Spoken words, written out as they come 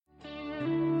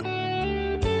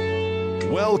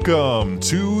Welcome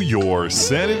to your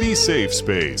Sanity Safe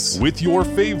Space with your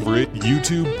favorite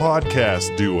YouTube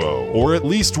podcast duo, or at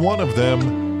least one of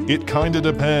them. It kinda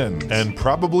depends, and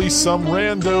probably some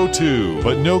rando too,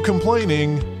 but no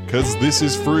complaining, cause this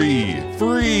is free.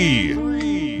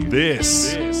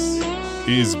 This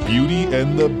is Beauty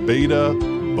and the Beta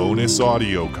bonus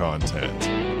audio content.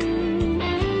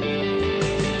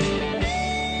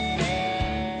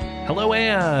 Hello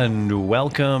and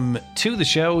welcome to the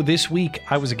show. This week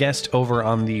I was a guest over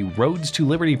on the Roads to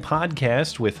Liberty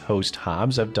podcast with host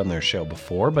Hobbs. I've done their show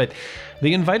before, but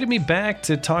they invited me back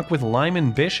to talk with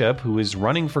Lyman Bishop, who is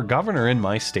running for governor in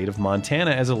my state of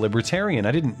Montana as a libertarian.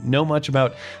 I didn't know much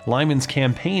about Lyman's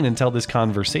campaign until this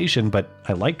conversation, but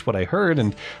I liked what I heard,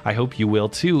 and I hope you will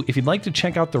too. If you'd like to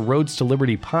check out the Roads to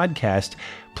Liberty podcast,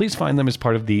 please find them as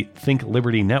part of the Think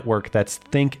Liberty Network. That's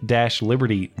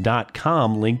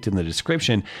think-liberty.com, linked in the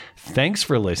description. Thanks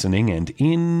for listening and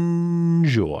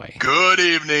enjoy. Good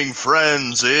evening,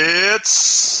 friends.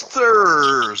 It's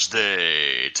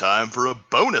Thursday. Time for a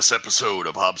bonus episode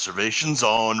of Observations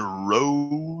on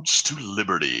Roads to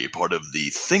Liberty, part of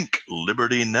the Think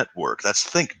Liberty Network. That's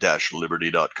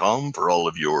think-liberty.com for all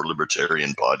of your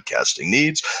libertarian podcasting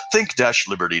needs.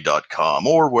 Think-liberty.com,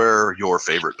 or where your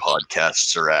favorite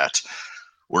podcasts are at.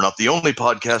 We're not the only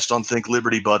podcast on Think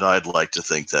Liberty, but I'd like to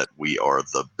think that we are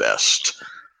the best.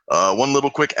 One little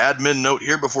quick admin note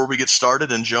here before we get started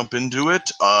and jump into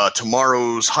it.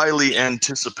 Tomorrow's highly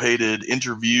anticipated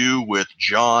interview with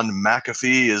John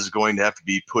McAfee is going to have to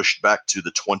be pushed back to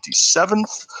the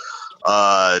 27th.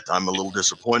 I'm a little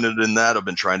disappointed in that. I've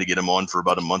been trying to get him on for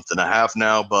about a month and a half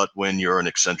now, but when you're an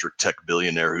eccentric tech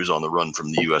billionaire who's on the run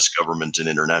from the U.S. government in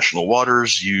international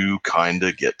waters, you kind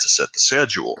of get to set the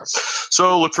schedule.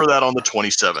 So look for that on the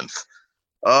 27th.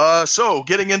 So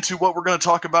getting into what we're going to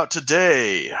talk about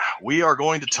today, we are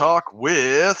going to talk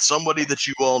with somebody that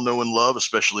you all know and love,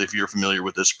 especially if you're familiar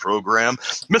with this program,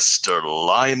 Mr.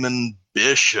 Lyman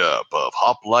Bishop of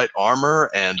Hoplite Armor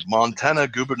and Montana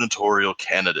gubernatorial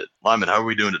candidate. Lyman, how are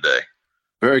we doing today?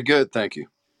 Very good, thank you.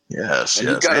 Yes, and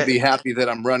you've got to be happy that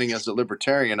I'm running as a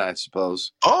libertarian, I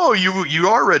suppose. Oh, you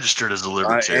are registered as a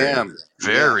libertarian. I am.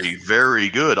 Very, very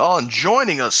good. Oh, and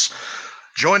joining us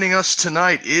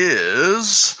tonight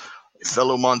is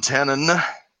fellow Montanan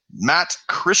Matt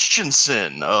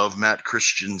Christensen of Matt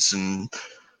Christensen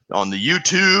on the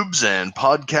YouTubes and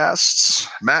podcasts.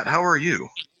 Matt, how are you?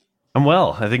 I'm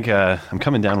well. I think I'm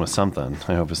coming down with something.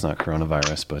 I hope it's not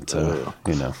coronavirus, but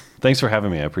thanks for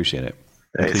having me. I appreciate it.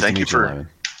 Hey, thank you for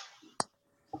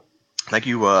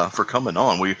coming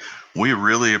on. We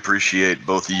really appreciate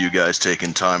both of you guys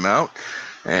taking time out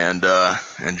and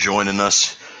joining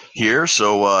us here.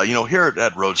 So, here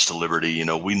at Roads to Liberty,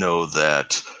 we know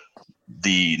that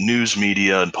the news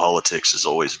media and politics is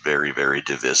always very, very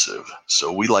divisive. So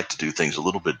we like to do things a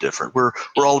little bit different. We're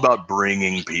all about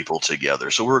bringing people together.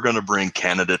 So we're going to bring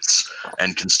candidates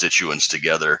and constituents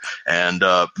together. And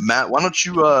Matt, why don't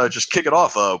you just kick it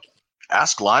off?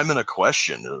 Ask Lyman a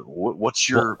question.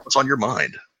 What's on your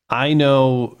mind? I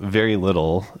know very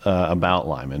little about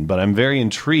Lyman, but I'm very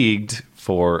intrigued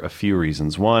for a few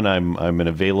reasons. One, I'm an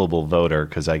available voter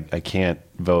because I can't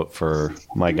vote for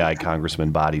my guy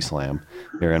Congressman Body Slam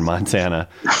here in Montana.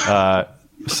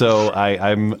 So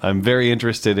I'm very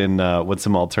interested in what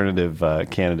some alternative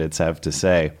candidates have to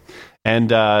say,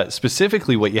 and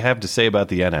specifically what you have to say about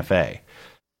the NFA.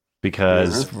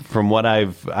 Because from what I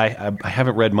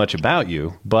haven't read much about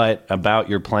you, but about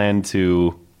your plan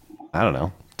to, I don't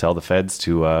know, tell the feds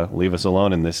to leave us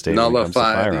alone in this state.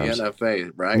 Nullify the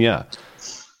NFA, right? Yeah.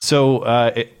 So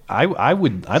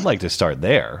I'd like to start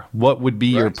there. What would be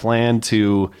your plan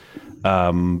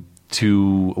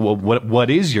what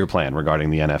is your plan regarding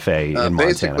the NFA in Montana?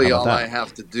 Basically, all I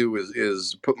have to do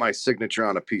is put my signature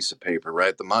on a piece of paper,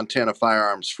 right? The Montana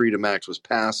Firearms Freedom Act was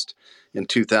passed in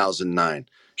 2009.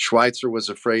 Schweitzer was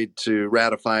afraid to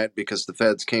ratify it because the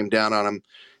feds came down on him.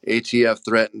 ATF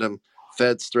threatened him.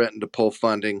 Feds threatened to pull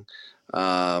funding.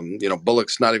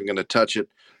 Bullock's not even going to touch it.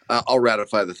 I'll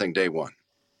ratify the thing day one.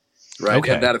 Right.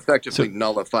 Okay. And that effectively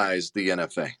nullifies the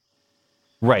NFA.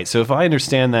 Right. So if I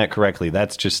understand that correctly,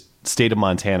 that's just state of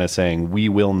Montana saying we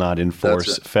will not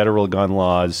enforce federal gun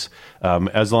laws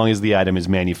as long as the item is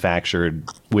manufactured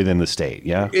within the state.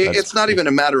 Yeah. It's not even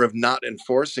a matter of not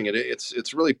enforcing it.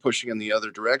 It's really pushing in the other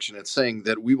direction. It's saying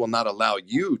that we will not allow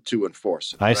you to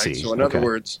enforce it. I right? see. So in other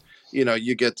words,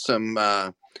 you get some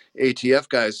ATF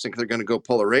guys think they're going to go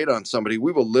pull a raid on somebody.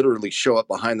 We will literally show up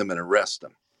behind them and arrest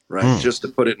them. Right. Just to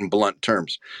put it in blunt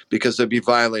terms, because they'd be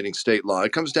violating state law.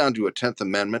 It comes down to a 10th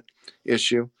Amendment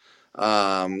issue.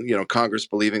 Congress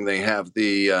believing they have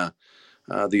the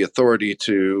authority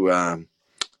to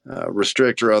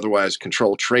restrict or otherwise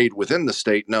control trade within the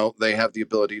state. No, they have the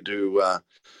ability to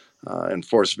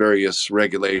enforce various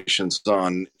regulations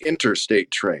on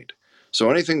interstate trade. So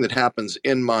anything that happens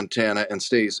in Montana and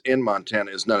stays in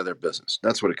Montana is none of their business.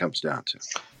 That's what it comes down to.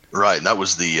 Right, and that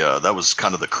was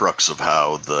kind of the crux of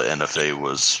how the NFA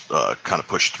was kind of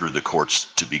pushed through the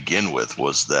courts to begin with,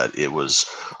 was that it was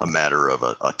a matter of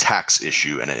a tax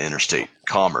issue and an interstate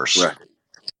commerce. Right.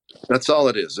 That's all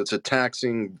it is. It's a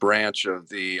taxing branch of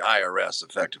the IRS,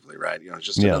 effectively, right?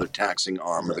 Just another taxing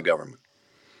arm of the government.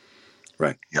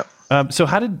 Right. Yep. So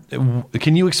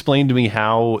can you explain to me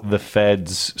how the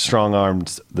feds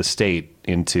strong-armed the state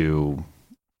into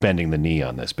bending the knee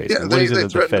on this, basically? Yeah, they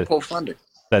threatened to pull funding.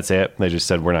 That's it? They just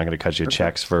said, we're not going to cut you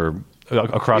checks for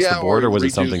across the board, or was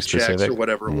it something specific? Or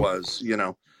whatever it was,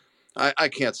 I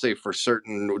can't say for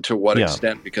certain to what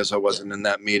extent, because I wasn't in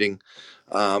that meeting.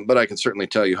 But I can certainly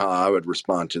tell you how I would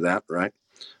respond to that, right?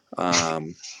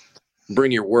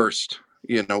 Bring your worst.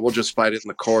 We'll just fight it in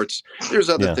the courts. There's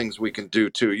other things we can do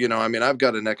too. I've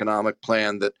got an economic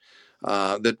plan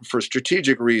that for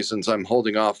strategic reasons I'm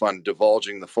holding off on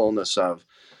divulging the fullness of.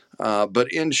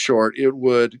 But in short, it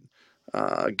would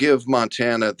give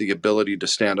Montana the ability to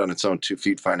stand on its own 2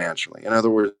 feet financially. In other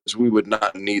words, we would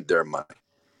not need their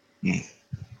money.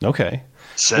 Okay.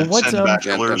 Send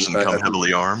bachelors and come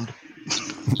heavily armed.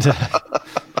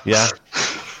 Yeah.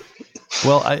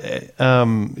 Well,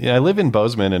 I live in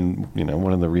Bozeman, and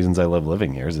one of the reasons I love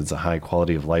living here is it's a high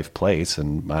quality of life place,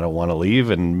 and I don't want to leave,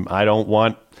 and I don't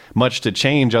want much to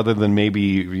change other than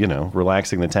maybe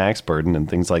relaxing the tax burden and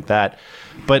things like that.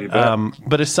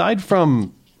 But aside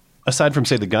from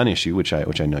say the gun issue, which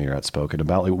I know you're outspoken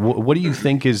about, like, what do you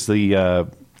think is the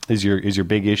is your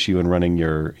big issue in running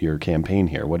your campaign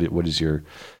here? What is your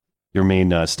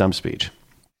main stump speech?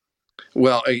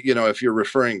 Well, if you're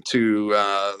referring to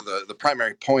the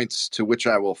primary points to which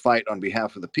I will fight on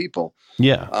behalf of the people,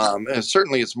 and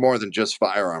certainly it's more than just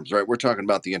firearms, right? We're talking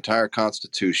about the entire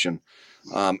Constitution,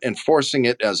 enforcing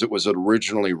it as it was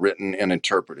originally written and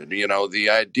interpreted. The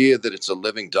idea that it's a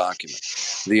living document,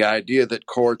 the idea that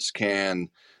courts can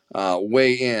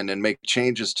weigh in and make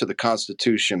changes to the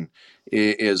Constitution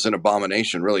is an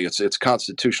abomination. Really, it's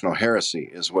constitutional heresy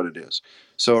is what it is.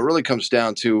 So it really comes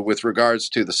down to, with regards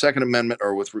to the Second Amendment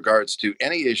or with regards to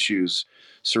any issues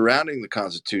surrounding the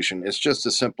Constitution, it's just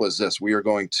as simple as this. We are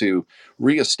going to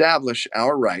reestablish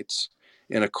our rights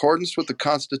in accordance with the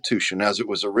Constitution as it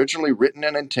was originally written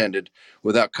and intended,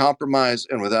 without compromise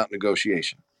and without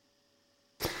negotiation.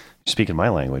 Speaking my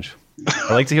language.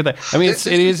 I like to hear that. I mean, it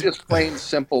is just plain,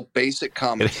 simple, basic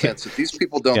common sense that these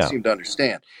people don't seem to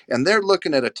understand. And they're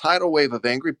looking at a tidal wave of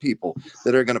angry people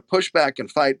that are going to push back and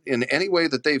fight in any way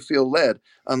that they feel led,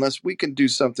 unless we can do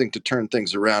something to turn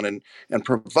things around and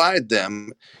provide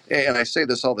them. And I say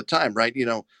this all the time, right?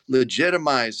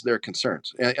 Legitimize their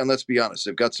concerns. And let's be honest,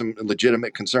 they've got some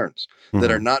legitimate concerns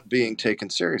that are not being taken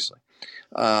seriously.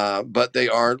 But they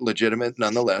are legitimate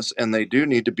nonetheless, and they do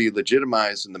need to be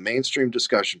legitimized in the mainstream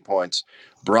discussion points,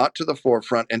 brought to the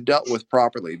forefront and dealt with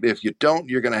properly. If you don't,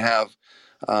 you're going to have,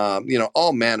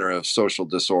 all manner of social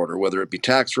disorder, whether it be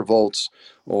tax revolts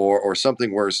or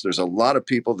something worse. There's a lot of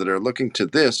people that are looking to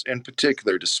this in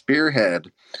particular to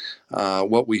spearhead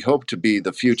what we hope to be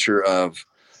the future of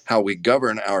how we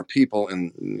govern our people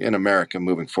in America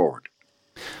moving forward.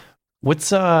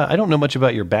 What's I don't know much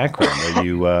about your background. Are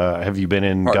you have you been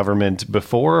in government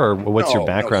before, or what's your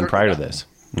background prior to this?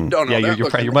 No,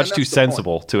 you're much too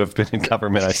sensible to have been in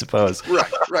government, I suppose. Right.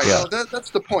 Yeah. No, that's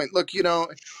the point. Look,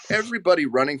 everybody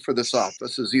running for this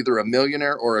office is either a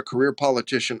millionaire or a career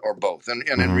politician or both, and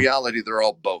in reality, they're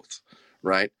all both.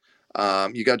 Right?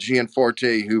 You got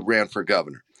Gianforte, who ran for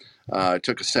governor,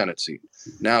 took a Senate seat.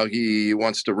 Now he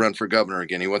wants to run for governor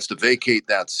again. He wants to vacate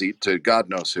that seat to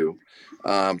God knows who.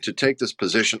 To take this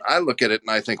position. I look at it and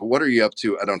I think, what are you up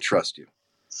to? I don't trust you.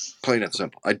 Plain and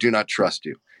simple. I do not trust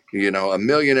you. A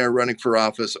millionaire running for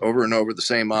office over and over the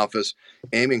same office,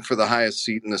 aiming for the highest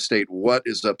seat in the state. What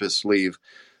is up his sleeve?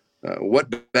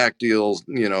 What back deals,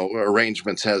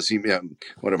 arrangements has he,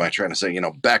 what am I trying to say?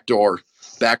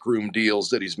 Backroom deals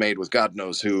that he's made with God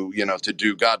knows who, to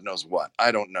do God knows what.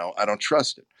 I don't know. I don't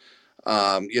trust it.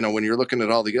 When you're looking at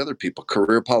all the other people,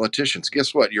 career politicians,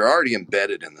 guess what? You're already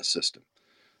embedded in the system.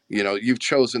 You've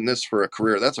chosen this for a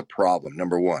career. That's a problem,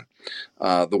 number one.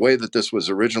 The way that this was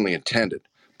originally intended,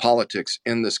 politics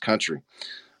in this country,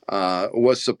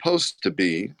 was supposed to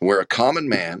be where a common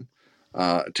man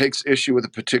takes issue with a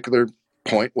particular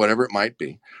point, whatever it might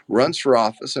be, runs for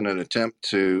office in an attempt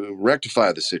to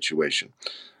rectify the situation.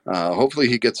 Hopefully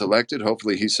he gets elected.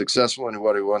 Hopefully he's successful in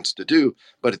what he wants to do.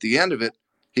 But at the end of it,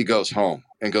 he goes home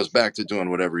and goes back to doing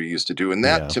whatever he used to do. And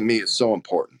that, Yeah. to me, is so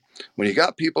important. When you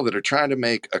got people that are trying to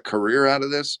make a career out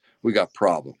of this, we got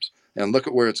problems. And look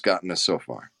at where it's gotten us so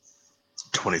far.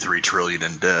 23 trillion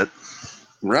in debt.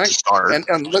 Right. Start.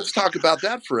 And let's talk about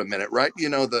that for a minute, right? You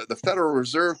know, the Federal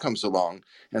Reserve comes along,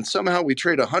 and somehow we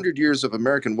trade 100 years of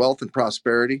American wealth and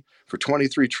prosperity for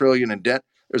 23 trillion in debt.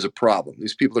 There's a problem.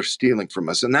 These people are stealing from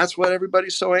us. And that's what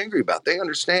everybody's so angry about. They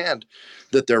understand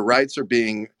that their rights are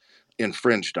being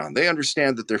infringed on. They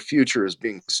understand that their future is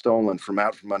being stolen from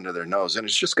out from under their nose, and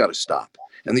it's just got to stop.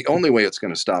 And the only way it's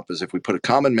going to stop is if we put a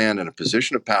common man in a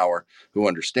position of power who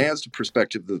understands the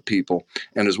perspective of the people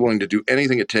and is willing to do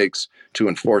anything it takes to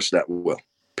enforce that will,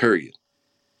 period.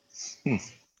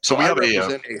 So we I have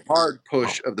represent a hard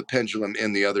push of the pendulum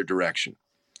in the other direction,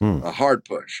 Hmm. a hard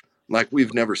push like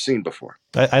we've never seen before.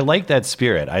 I like that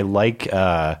spirit. I like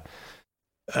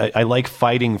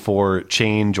fighting for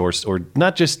change, or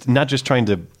not just trying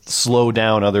to slow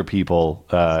down other people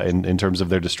in terms of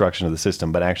their destruction of the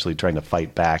system, but actually trying to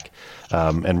fight back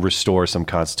and restore some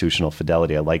constitutional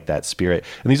fidelity. I like that spirit.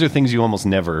 And these are things you almost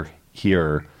never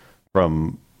hear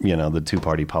from, you know, the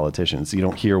two-party politicians. You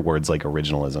don't hear words like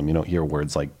originalism. You don't hear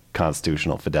words like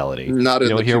constitutional fidelity. Not in you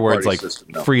don't the hear words like system,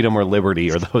 no. freedom or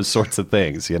liberty or those sorts of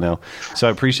things, you know. So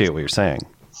I appreciate what you're saying.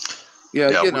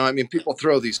 Yeah, you know, I mean, people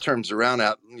throw these terms around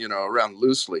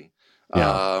loosely,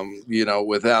 Yeah. you know,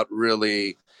 without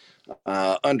really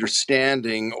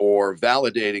understanding or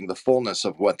validating the fullness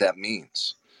of what that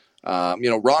means. You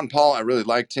know, Ron Paul, I really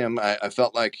liked him. I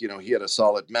felt like, you know, he had a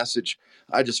solid message.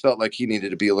 I just felt like he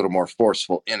needed to be a little more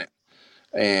forceful in it.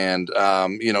 And,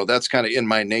 you know, that's kind of in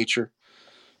my nature.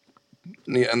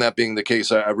 And that being the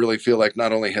case, I really feel like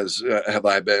not only have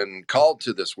I been called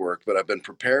to this work, but I've been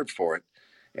prepared for it.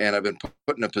 And I've been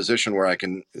put in a position where I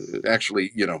can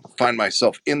actually, you know, find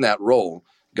myself in that role,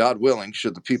 God willing,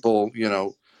 should the people, you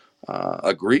know,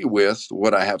 agree with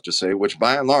what I have to say, which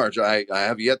by and large, I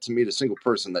have yet to meet a single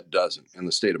person that doesn't in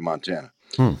the state of Montana.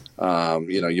 You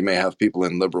know, you may have people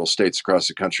in liberal states across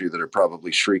the country that are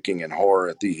probably shrieking in horror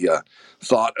at the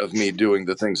thought of me doing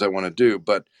the things I want to do,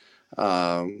 but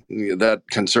that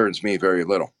concerns me very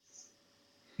little.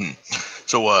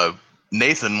 So,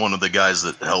 Nathan, one of the guys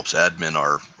that helps admin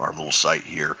our little site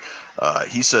here,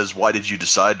 he says, why did you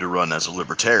decide to run as a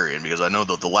libertarian? Because I know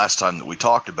that the last time that we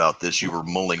talked about this, you were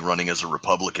mulling running as a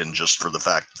Republican just for the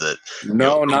fact that...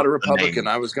 No, not a Republican.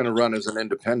 I was going to run as an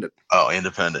independent. Oh,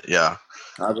 independent, yeah.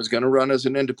 I was going to run as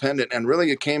an independent. And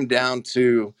really it came down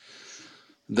to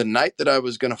the night that I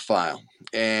was going to file.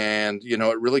 And, you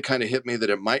know, it really kind of hit me that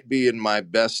it might be in my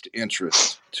best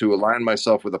interest to align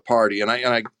myself with a party. And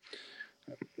I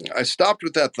stopped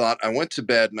with that thought. I went to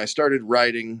bed and I started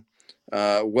writing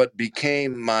what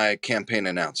became my campaign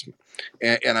announcement.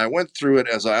 And I went through it,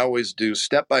 as I always do,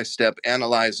 step by step,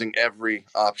 analyzing every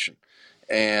option.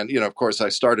 And, you know, of course, I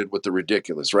started with the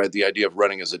ridiculous, right? The idea of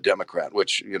running as a Democrat,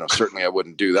 which, you know, certainly I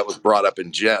wouldn't do. That was brought up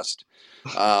in jest.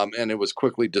 And it was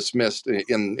quickly dismissed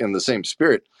in the same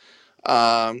spirit.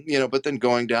 You know, but then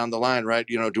going down the line, right?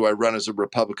 You know, do I run as a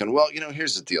Republican? Well, you know,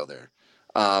 here's the deal there.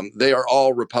 They are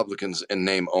all Republicans in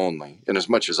name only, in as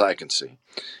much as I can see.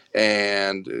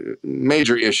 And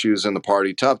major issues in the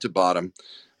party, top to bottom,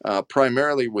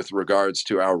 primarily with regards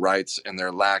to our rights and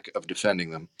their lack of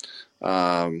defending them.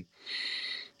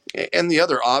 And the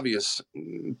other obvious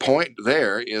point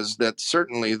there is that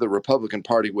certainly the Republican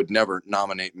Party would never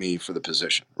nominate me for the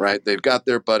position, right? They've got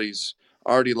their buddies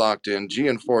already locked in.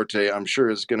 Gianforte, I'm sure,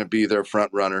 is going to be their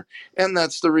front runner. And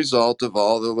that's the result of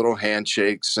all the little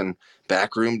handshakes and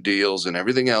backroom deals and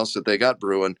everything else that they got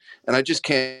brewing. And I just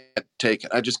can't take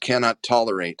it. I just cannot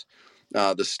tolerate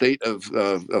the state of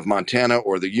Montana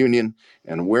or the union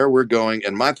and where we're going.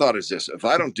 And my thought is this: if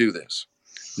I don't do this,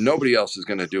 nobody else is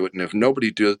going to do it. And if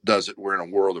nobody does it, we're in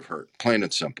a world of hurt, plain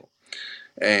and simple.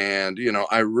 And, you know,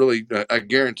 I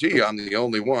guarantee you I'm the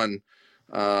only one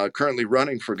currently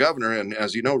running for governor. And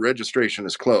as you know, registration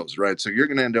is closed, right? So you're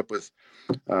going to end up with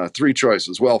three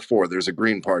choices. Well, four. There's a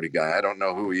Green Party guy. I don't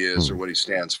know who he is or what he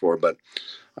stands for, but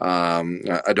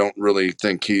I don't really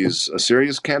think he's a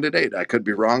serious candidate. I could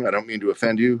be wrong. I don't mean to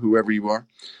offend you, whoever you are.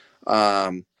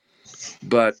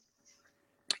 But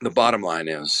the bottom line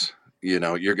is, you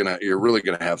know, you're really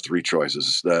gonna have three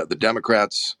choices. The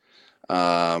Democrats,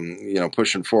 you know,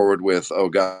 pushing forward with, oh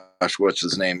gosh, what's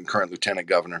his name, current lieutenant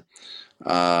governor,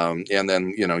 and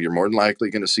then, you know, you're more than likely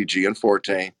going to see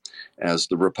Gianforte as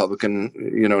the Republican,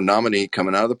 you know, nominee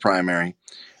coming out of the primary,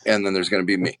 and then there's going to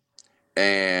be me.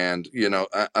 And, you know,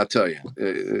 I'll tell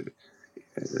you,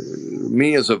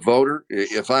 me as a voter,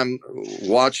 if I'm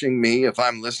watching me, if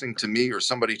I'm listening to me or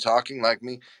somebody talking like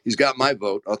me, he's got my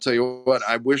vote. I'll tell you what,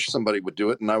 I wish somebody would do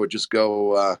it, and I would just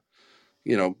go,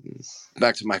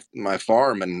 back to my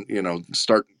farm and,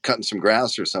 start cutting some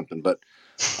grass or something. But,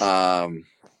 like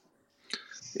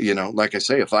I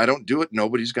say, if I don't do it,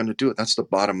 nobody's going to do it. That's the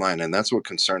bottom line, and that's what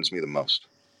concerns me the most.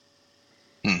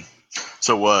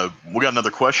 So we got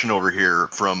another question over here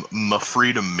from My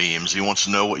Freedom Memes. He wants to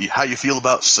know how you feel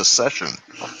about secession.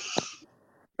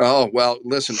 Oh, well,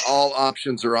 listen, all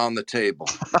options are on the table.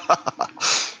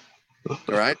 All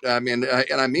right. I mean,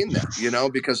 and I mean that,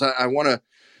 because I want to,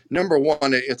 number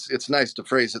one, it's nice to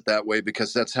phrase it that way,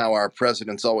 because that's how our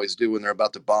presidents always do when they're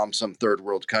about to bomb some third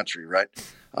world country, right?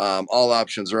 All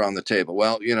options are on the table.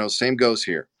 Well, same goes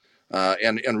here.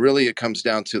 And really it comes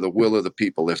down to the will of the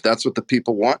people. If that's what the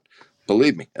people want,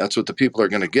 believe me, that's what the people are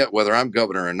going to get, whether I'm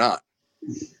governor or not.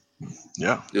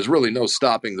 Yeah. There's really no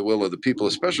stopping the will of the people,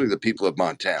 especially the people of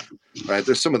Montana, right?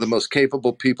 They're some of the most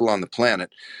capable people on the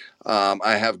planet.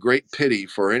 I have great pity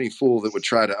for any fool that would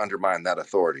try to undermine that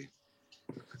authority.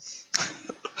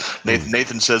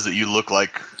 Nathan says that you look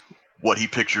like what he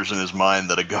pictures in his mind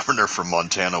that a governor from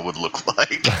Montana would look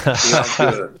like.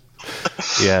 Good.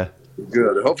 Yeah.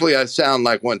 Good. Hopefully I sound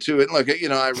like one too. And look,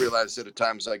 I realize that at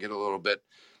times I get a little bit,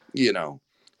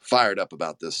 fired up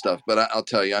about this stuff. But I'll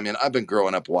tell you, I mean, I've been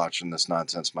growing up watching this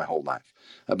nonsense my whole life.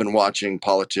 I've been watching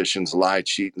politicians lie,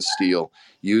 cheat, and steal,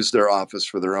 use their office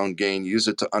for their own gain, use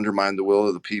it to undermine the will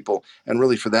of the people, and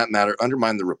really, for that matter,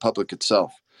 undermine the republic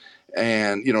itself.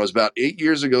 And, it was about 8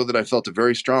 years ago that I felt a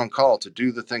very strong call to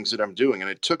do the things that I'm doing.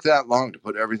 And it took that long to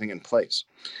put everything in place.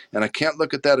 And I can't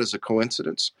look at that as a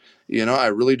coincidence. I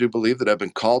really do believe that I've been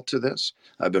called to this.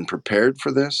 I've been prepared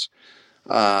for this.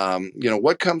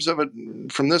 What comes of it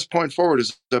from this point forward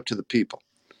is up to the people.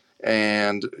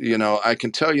 And, I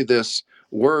can tell you this,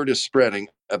 word is spreading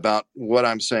about what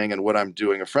I'm saying and what I'm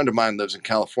doing. A friend of mine lives in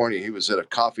California. He was at a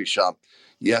coffee shop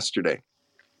yesterday,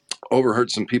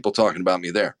 overheard some people talking about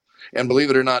me there. And believe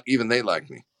it or not, even they like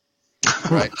me.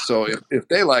 Right. So if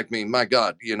they like me, my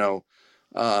God, you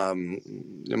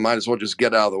might as well just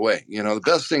get out of the way. The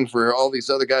best thing for all these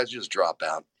other guys, just drop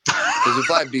out. Because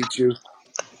if I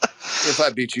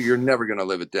beat you, you're never going to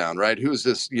live it down. Right. Who's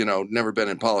this, never been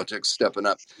in politics stepping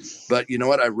up. But you know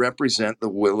what? I represent the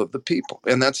will of the people.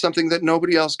 And that's something that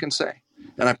nobody else can say.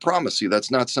 And I promise you,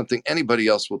 that's not something anybody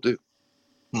else will do.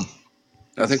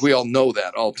 I think we all know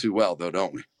that all too well, though,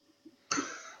 don't we?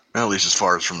 Well, at least as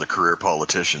far as from the career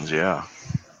politicians, yeah.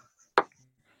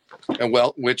 And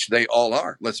which they all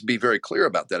are. Let's be very clear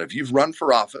about that. If you've run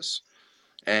for office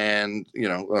and,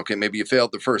 okay, maybe you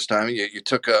failed the first time, you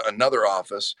took another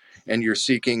office and you're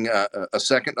seeking a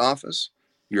second office,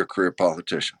 you're a career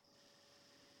politician.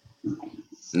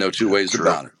 No two ways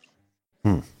about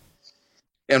it.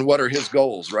 And what are his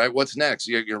goals, right? What's next?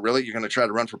 You're going to try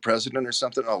to run for president or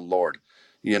something? Oh, Lord.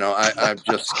 I'm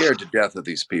just scared to death of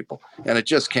these people, and it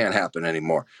just can't happen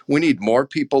anymore. We need more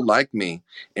people like me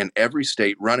in every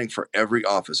state running for every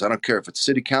office. I don't care if it's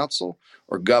city council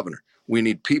or governor. We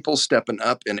need people stepping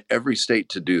up in every state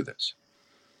to do this.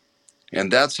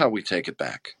 And that's how we take it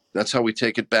back. That's how we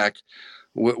take it back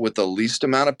with the least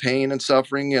amount of pain and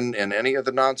suffering and any of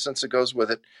the nonsense that goes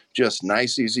with it. Just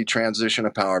nice, easy transition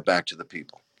of power back to the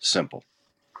people. Simple.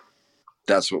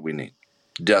 That's what we need.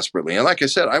 Desperately. And like I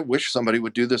said, I wish somebody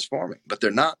would do this for me, but they're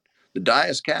not. The die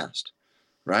is cast,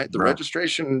 right? The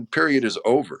registration period is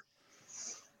over.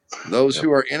 Those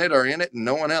who are in it and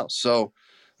no one else. So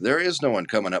there is no one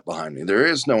coming up behind me. There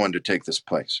is no one to take this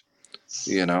place.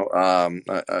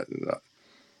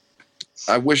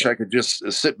 I wish I could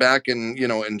just sit back and,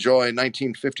 enjoy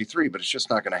 1953, but it's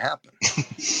just not going to happen.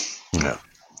 Yeah.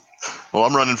 Well,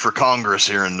 I'm running for Congress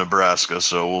here in Nebraska,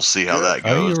 so we'll see how that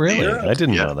goes. Oh, you really? Yeah. I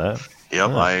didn't know that.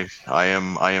 Yep, I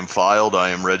am filed.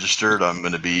 I am registered. I'm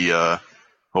going to be.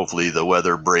 Hopefully, the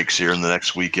weather breaks here in the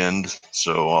next weekend,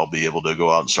 so I'll be able to go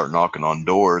out and start knocking on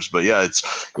doors. But yeah, it's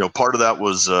part of that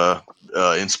was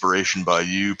inspiration by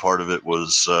you. Part of it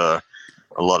was a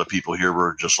lot of people here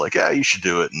were just like, yeah, you should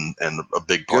do it, and a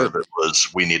big part of it was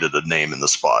we needed a name in the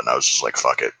spot, and I was just like,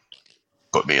 fuck it.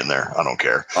 Put me in there. I don't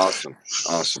care. Awesome.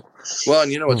 Well,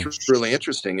 and what's really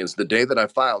interesting is the day that I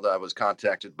filed, I was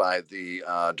contacted by the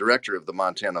director of the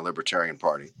Montana Libertarian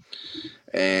Party.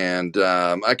 And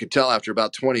I could tell after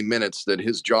about 20 minutes that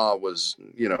his jaw was,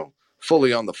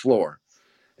 fully on the floor.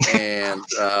 And,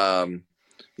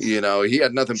 he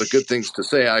had nothing but good things to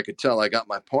say. I could tell I got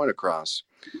my point across.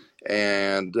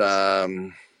 And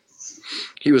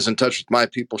he was in touch with my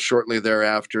people shortly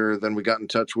thereafter. Then we got in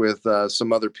touch with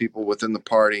some other people within the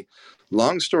party.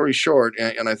 Long story short,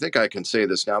 and I think I can say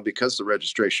this now because the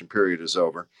registration period is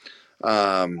over.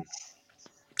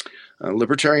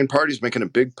 Libertarian Party is making a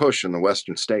big push in the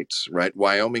western states, right?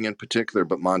 Wyoming in particular,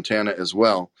 but Montana as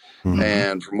well. Mm-hmm.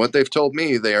 And from what they've told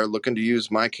me, they are looking to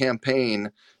use my campaign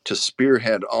to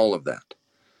spearhead all of that,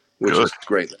 which is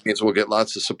great. That means we'll get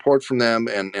lots of support from them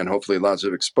and hopefully lots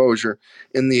of exposure.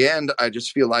 In the end, I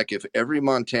just feel like if every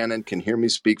Montanan can hear me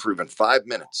speak for even 5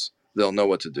 minutes, they'll know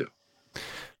what to do.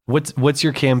 What's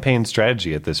your campaign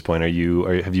strategy at this point? Have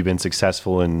you been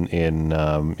successful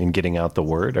in getting out the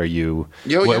word? Are you?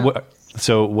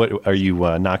 So what are you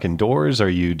knocking doors? Are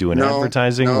you doing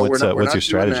advertising? No, what's your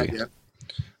strategy?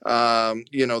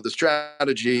 The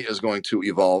strategy is going to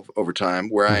evolve over time.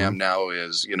 Where I am now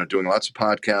is, doing lots of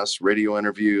podcasts, radio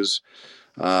interviews.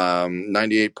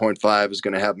 98.5 is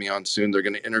going to have me on soon. They're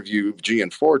going to interview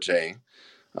Gianforte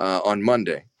on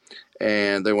Monday.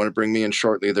 And they want to bring me in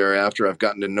shortly thereafter. I've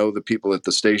gotten to know the people at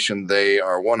the station. They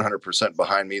are 100%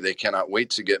 behind me. They cannot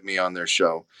wait to get me on their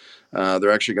show.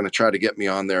 They're actually going to try to get me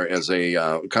on there as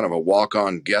a kind of a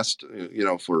walk-on guest,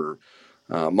 for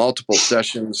multiple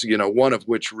sessions, one of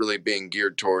which really being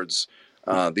geared towards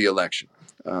the election,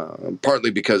 partly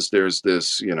because there's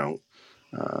this,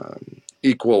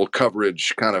 equal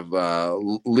coverage kind of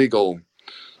legal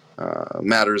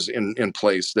matters in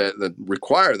place that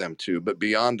require them to. But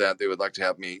beyond that, they would like to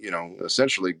have me,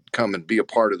 essentially come and be a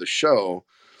part of the show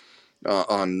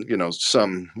on,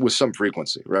 with some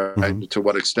frequency, right? Mm-hmm. To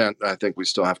what extent, I think we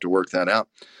still have to work that out.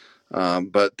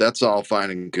 But that's all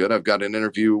fine and good. I've got an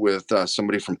interview with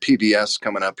somebody from PBS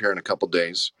coming up here in a couple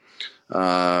days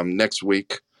next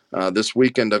week. This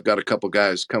weekend, I've got a couple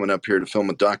guys coming up here to film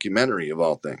a documentary of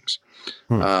all things.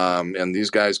 And these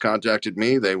guys contacted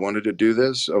me. They wanted to do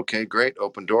this. Okay, great.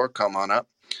 Open door. Come on up.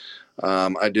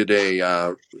 I did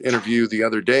a interview the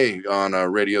other day on a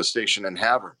radio station in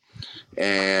Havre.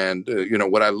 And,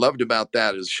 what I loved about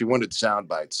that is she wanted sound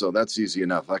bites. So that's easy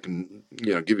enough. I can,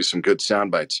 give you some good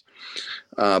sound bites.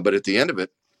 But at the end of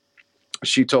it,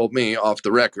 she told me off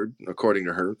the record, according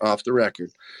to her, off the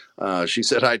record, she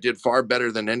said I did far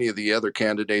better than any of the other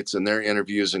candidates in their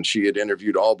interviews, and she had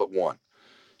interviewed all but one.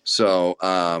 So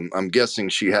I'm guessing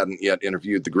she hadn't yet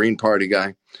interviewed the Green Party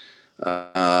guy.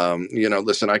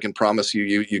 Listen, I can promise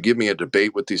you give me a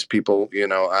debate with these people,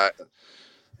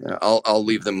 I'll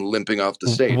leave them limping off the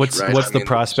stage. What's the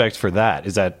prospect for that?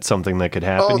 Is that something that could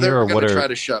happen here? They're going to try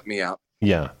to shut me out.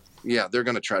 Yeah. Yeah, they're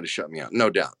going to try to shut me out,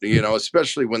 no doubt.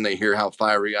 Especially when they hear how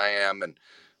fiery I am, and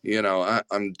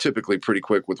I'm typically pretty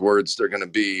quick with words. They're going to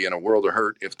be in a world of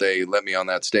hurt if they let me on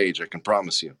that stage. I can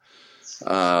promise you,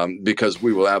 because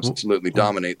we will absolutely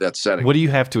dominate that setting. What do you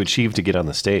have to achieve to get on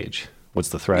the stage? What's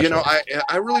the threshold?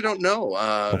 I really don't know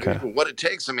Okay. what it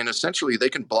takes. I mean, essentially, they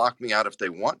can block me out if they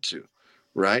want to,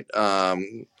 right?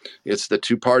 It's the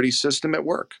two-party system at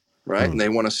work. Right. And they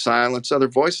want to silence other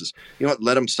voices. You know what?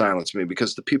 Let them silence me,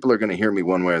 because the people are going to hear me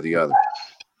one way or the other.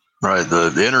 Right. The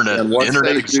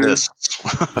internet exists.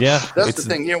 Yeah. That's the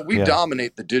thing. We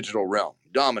dominate the digital realm.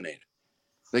 Dominate it.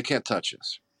 They can't touch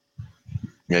us.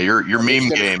 Yeah, your meme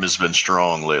game has been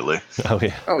strong lately. Oh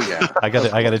yeah. Oh yeah. I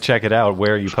got to check it out.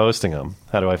 Where are you posting them?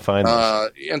 How do I find them?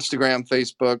 Instagram,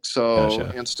 Facebook. So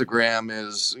Gotcha. Instagram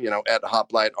is at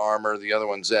Hoplite Armor. The other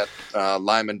one's at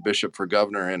Lyman Bishop for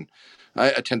Governor, and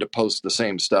I tend to post the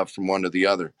same stuff from one to the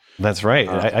other. That's right.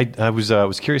 I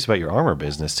was curious about your armor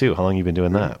business too. How long have you been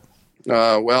doing that?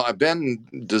 Well, I've been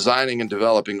designing and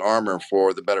developing armor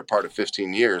for the better part of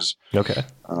 15 years. Okay.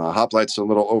 Hoplite's a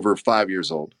little over 5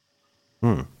 years old.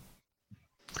 I'll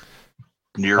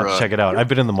check it out. I've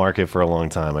been in the market for a long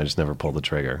time. I just never pulled the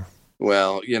trigger.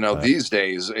 Well, these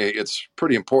days it's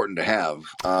pretty important to have.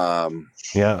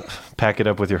 Yeah, pack it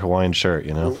up with your Hawaiian shirt,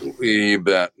 You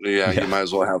bet. Yeah, you might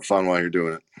as well have fun while you're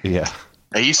doing it. Yeah.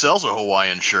 Hey, he sells a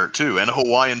Hawaiian shirt too, and a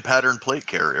Hawaiian pattern plate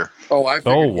carrier. Oh, I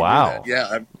figured you knew wow. that.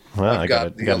 Yeah, I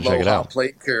got the gotta check it Aloha out.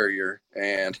 plate carrier,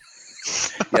 and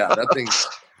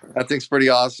that thing's pretty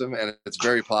awesome, and it's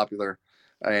very popular.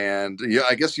 And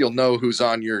I guess you'll know who's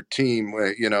on your team.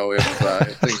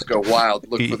 If things go wild,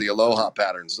 look for the Aloha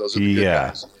patterns. Those are the good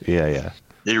guys. Yeah.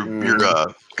 You're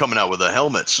coming out with a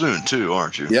helmet soon too,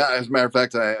 aren't you? Yeah, as a matter of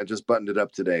fact, I just buttoned it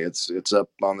up today. It's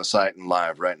up on the site and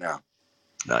live right now.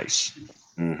 Nice.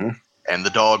 Mm-hmm. And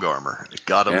the dog armor. The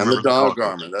dog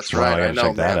armor. That's right. I know,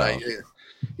 check that man. out.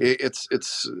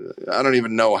 It's I don't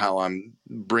even know how I'm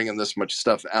bringing this much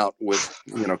stuff out with,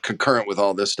 concurrent with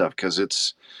all this stuff, because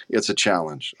it's a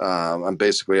challenge. I'm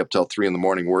basically up till 3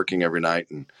 a.m. working every night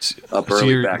and up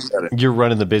early back at it. You're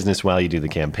running the business while you do the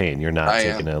campaign. You're not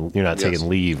taking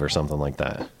leave or something like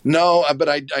that. No, but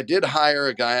I did hire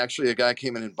a guy. Actually, a guy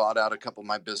came in and bought out a couple of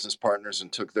my business partners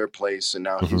and took their place. And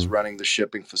now he's running the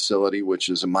shipping facility, which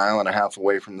is 1.5 miles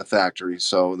away from the factory.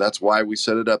 So that's why we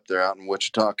set it up there out in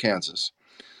Wichita, Kansas.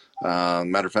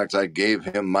 Matter of fact, I gave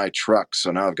him my truck, so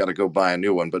now I've got to go buy a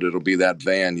new one, but it'll be that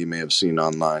van you may have seen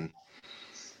online.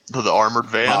 The armored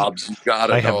van? Bob's got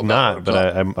it. I have not, but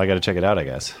I got to check it out, I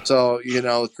guess. So,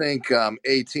 think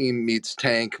A-Team meets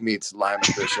Tank meets Lyman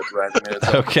Bishop, right? I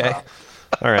mean, okay.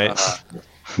 All right.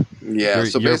 Yeah.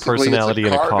 So your personality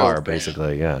in a car, van.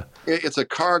 Basically, yeah. It's a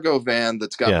cargo van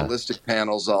that's got ballistic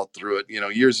panels all through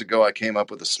it. Years ago, I came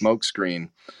up with a smoke screen.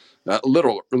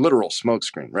 Literal smoke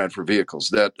screen, right, for vehicles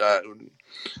that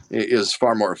is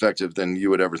far more effective than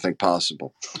you would ever think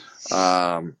possible.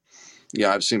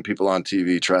 I've seen people on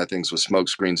TV try things with smoke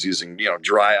screens using,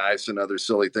 dry ice and other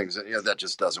silly things. And, that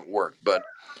just doesn't work. But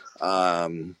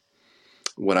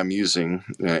what I'm using,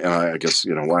 and I guess,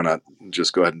 why not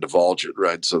just go ahead and divulge it,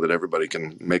 right, so that everybody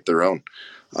can make their own,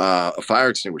 a fire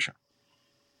extinguisher.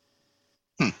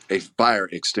 A fire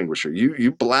extinguisher.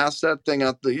 You blast that thing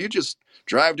out you just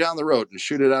drive down the road and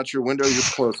shoot it out your window. You're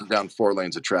closing down 4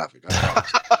 lanes of traffic.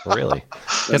 Really?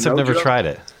 Guess I've never tried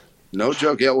it. No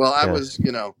joke. Yeah. Well, I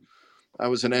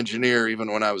was an engineer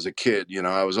even when I was a kid.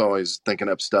 I was always thinking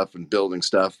up stuff and building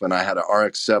stuff. And I had an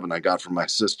RX-7 I got from my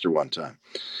sister one time.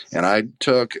 And I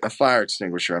took a fire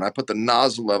extinguisher and I put the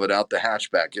nozzle of it out the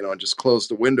hatchback, and just closed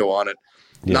the window on it.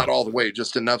 Yeah. Not all the way,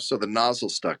 just enough so the nozzle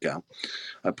stuck out.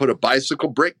 I put a bicycle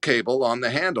brake cable on the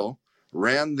handle,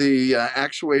 ran the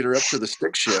actuator up to the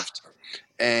stick shift,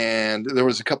 and there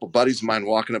was a couple buddies of mine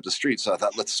walking up the street, so I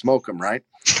thought, let's smoke them, right?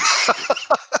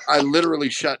 I literally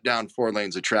shut down 4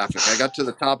 lanes of traffic. I got to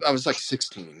the top. I was like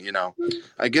 16,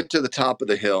 I get to the top of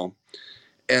the hill,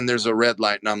 and there's a red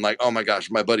light, and I'm like, oh, my gosh,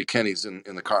 my buddy Kenny's in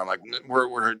the car. I'm like,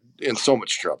 we're in so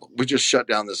much trouble. We just shut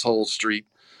down this whole street.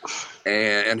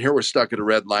 And here we're stuck at a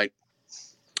red light,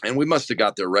 and we must have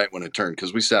got there right when it turned,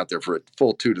 because we sat there for a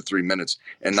full 2 to 3 minutes,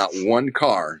 and not one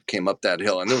car came up that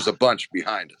hill, and there was a bunch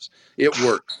behind us. It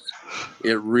worked.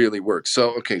 It really works.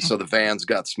 So the van's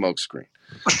got smoke screen.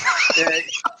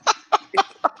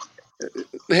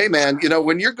 Hey, man,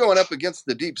 when you're going up against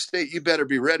the deep state, you better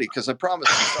be ready, because I promise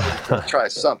you somebody's going to try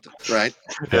something, right?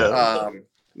 Yeah.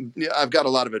 I've got a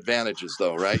lot of advantages,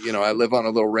 though, right? I live on a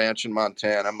little ranch in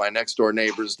Montana. My next door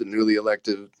neighbor is the newly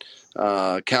elected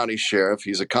county sheriff.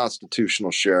 He's a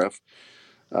constitutional sheriff.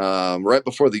 Right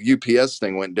before the UPS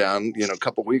thing went down, a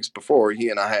couple weeks before, he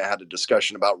and I had a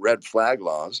discussion about red flag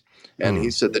laws. And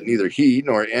he said that neither he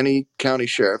nor any county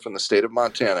sheriff in the state of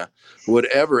Montana would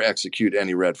ever execute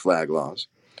any red flag laws.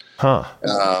 Huh.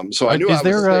 So I knew I was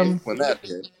safe when that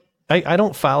hit. I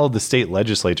don't follow the state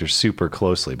legislature super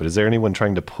closely, but is there anyone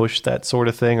trying to push that sort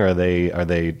of thing, or are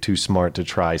they too smart to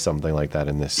try something like that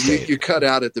in this state? You cut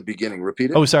out at the beginning.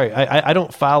 Repeat it. Oh, sorry. I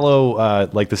don't follow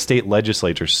like the state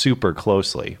legislature super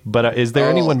closely, but is there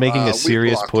anyone making a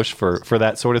serious push for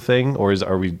that sort of thing, or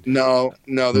are we? No,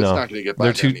 there's not going to get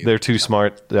by. They're too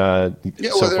smart. They're at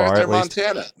least.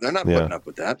 Montana. They're not putting up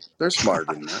with that. They're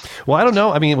smarter than that. Well, I don't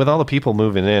know. I mean, with all the people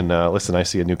moving in, listen, I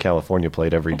see a new California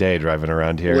plate every day driving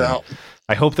around here. Well,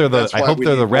 I hope they're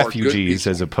the refugees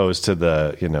as opposed to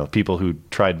the people who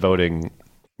tried voting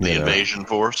the invasion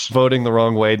force, voting the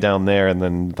wrong way down there, and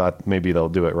then thought maybe they'll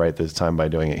do it right this time by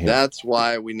doing it here. That's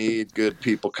why we need good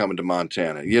people coming to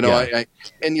Montana. I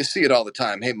and you see it all the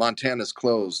time. Hey, Montana's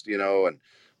closed, and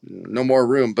no more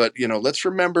room. But let's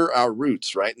remember our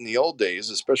roots, right? In the old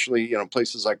days, especially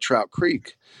places like Trout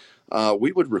Creek,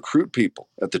 we would recruit people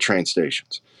at the train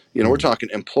stations. We're talking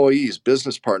employees,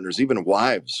 business partners, even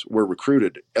wives were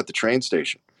recruited at the train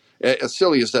station. As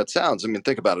silly as that sounds, I mean,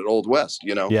 think about it, Old West,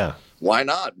 Yeah. Why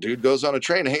not? Dude goes on a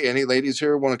train. Hey, any ladies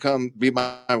here want to come be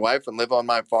my wife and live on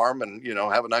my farm and,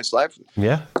 have a nice life?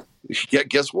 Yeah.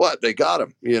 Guess what? They got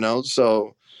him,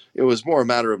 So it was more a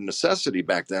matter of necessity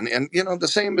back then. And, the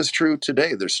same is true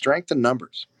today. There's strength in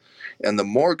numbers. And the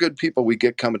more good people we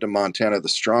get coming to Montana, the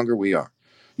stronger we are.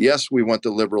 Yes, we want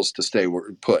the liberals to stay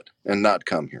put and not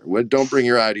come here. Don't bring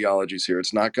your ideologies here.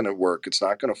 It's not going to work. It's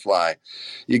not going to fly.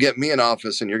 You get me in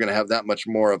office and you're going to have that much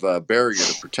more of a barrier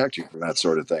to protect you from that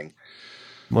sort of thing.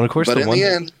 Well, of course, but in the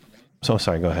end... So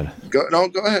sorry, go ahead. Go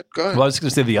ahead. Well, I was going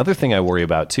to say the other thing I worry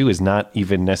about, too, is not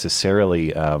even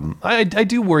necessarily... I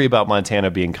do worry about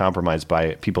Montana being compromised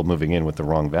by people moving in with the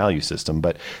wrong value system.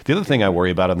 But the other thing I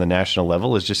worry about on the national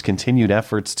level is just continued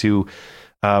efforts to...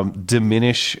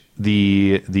 diminish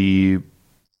the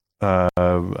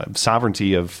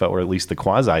sovereignty of, or at least the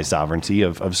quasi-sovereignty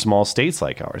of small states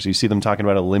like ours. You see them talking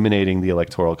about eliminating the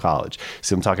Electoral College. You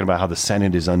see them talking about how the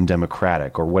Senate is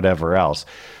undemocratic or whatever else.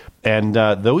 And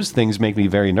those things make me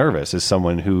very nervous as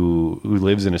someone who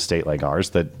lives in a state like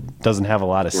ours that doesn't have a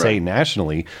lot of say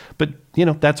nationally. But,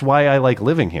 that's why I like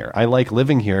living here. I like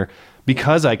living here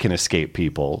because I can escape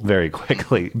people very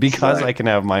quickly, because I can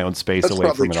have my own space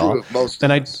away from it all.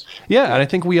 And I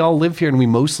think we all live here and we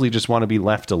mostly just want to be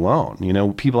left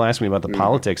alone. People ask me about the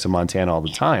politics of Montana all the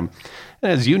time.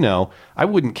 And as you know, I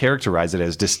wouldn't characterize it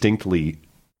as distinctly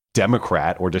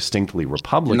Democrat or distinctly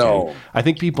Republican. No. I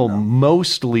think people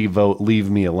mostly vote leave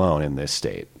me alone in this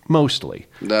state. Mostly.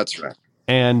 That's right.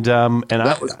 And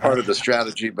that was part of the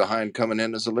strategy behind coming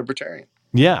in as a libertarian.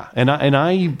 Yeah,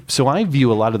 so I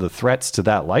view a lot of the threats to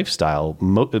that lifestyle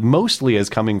mostly as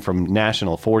coming from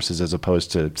national forces, as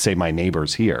opposed to, say, my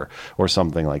neighbors here or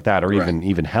something like that, or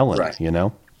even Helen.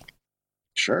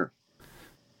 Sure.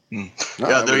 No,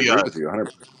 yeah, there you go. With you,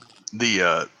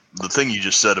 100%. The thing you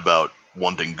just said about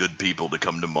wanting good people to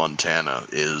come to Montana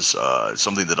is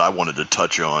something that I wanted to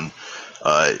touch on.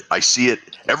 I see it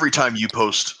every time you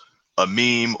post a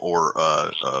meme or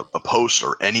a post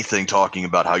or anything talking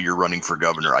about how you're running for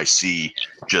governor. I see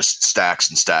just stacks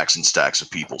and stacks and stacks of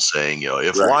people saying,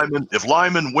 if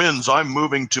Lyman wins, I'm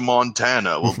moving to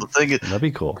Montana. Well, the thing is, that'd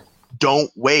be cool. Don't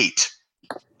wait.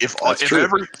 If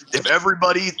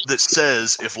everybody that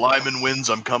says if Lyman wins,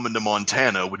 I'm coming to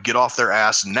Montana would get off their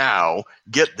ass now,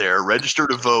 get there, register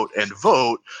to vote, and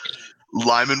vote,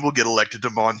 Lyman will get elected to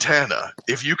Montana.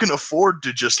 If you can afford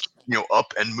to just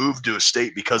up and move to a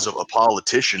state because of a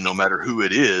politician, no matter who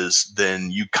it is,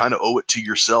 then you kind of owe it to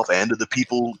yourself and to the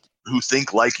people who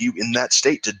think like you in that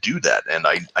state to do that. And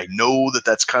I know that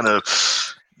that's kind of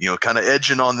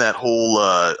edging on that whole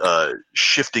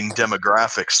shifting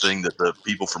demographics thing that the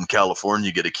people from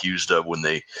California get accused of when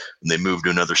they move to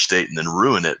another state and then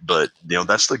ruin it. But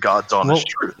that's the God's honest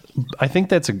truth. I think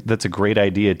that's a great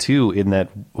idea too, in that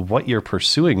what you're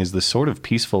pursuing is the sort of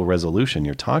peaceful resolution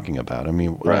you're talking about. I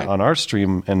mean, on our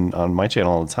stream and on my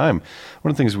channel all the time,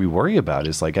 one of the things we worry about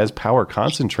is, like, as power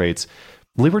concentrates,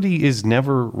 liberty is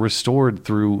never restored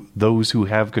through those who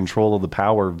have control of the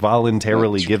power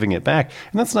voluntarily giving it back.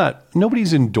 And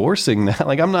nobody's endorsing that.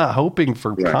 Like, I'm not hoping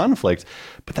for conflict,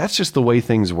 but that's just the way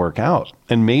things work out.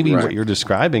 And maybe what you're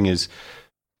describing is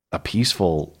a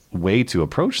peaceful way to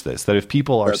approach this, that if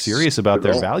people are serious about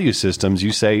their value systems,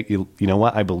 you say, you know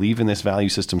what, I believe in this value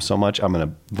system so much, I'm going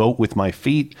to vote with my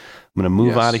feet, I'm going to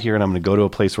move out of here, and I'm going to go to a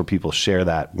place where people share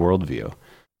that worldview.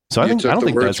 So I don't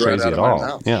think that's crazy at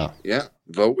all. Yeah.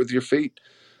 Vote with your feet.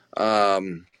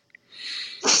 And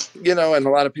a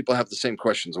lot of people have the same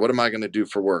questions. What am I going to do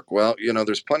for work? Well,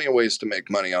 there's plenty of ways to make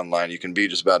money online. You can be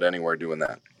just about anywhere doing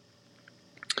that.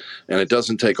 And it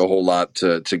doesn't take a whole lot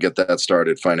to get that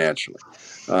started financially.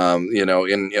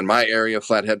 In my area,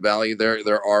 Flathead Valley,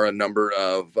 there are a number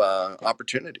of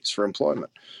opportunities for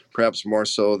employment, perhaps more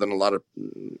so than a lot of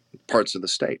parts of the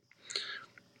state.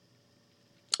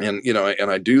 And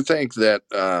I do think that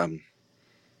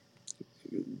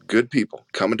good people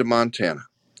coming to Montana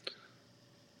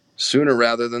sooner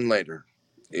rather than later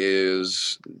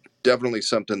is definitely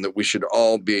something that we should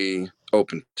all be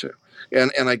open to.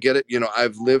 And I get it.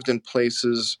 I've lived in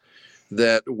places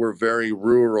that were very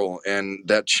rural, and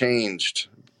that changed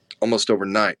almost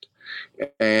overnight.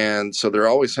 And so there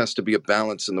always has to be a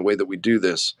balance in the way that we do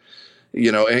this. And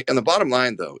the bottom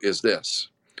line, though, is this.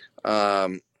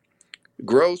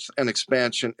 Growth and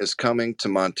expansion is coming to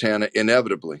Montana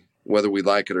inevitably, whether we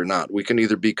like it or not. We can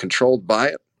either be controlled by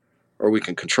it or we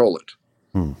can control it.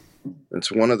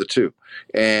 It's one of the two.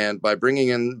 And by bringing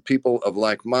in people of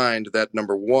like mind, that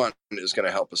number one is going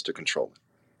to help us to control it,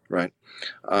 right?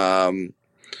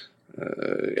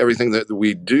 Everything that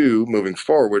we do moving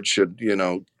forward should,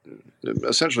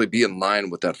 essentially be in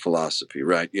line with that philosophy,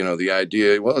 right? The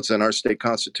idea, well, it's in our state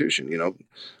constitution,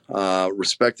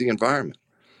 respect the environment.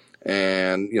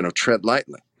 And, tread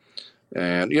lightly.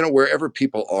 And, wherever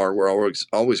people are, we're always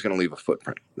going to leave a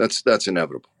footprint. That's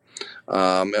inevitable.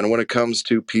 And when it comes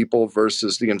to people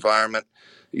versus the environment,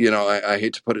 I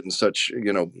hate to put it in such,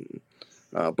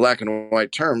 black and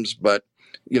white terms, but,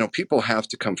 people have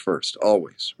to come first,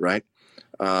 always, right?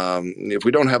 If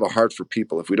we don't have a heart for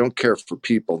people, if we don't care for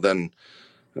people, then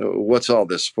what's all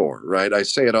this for, right? I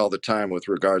say it all the time with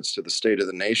regards to the state of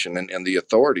the nation and the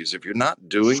authorities. If you're not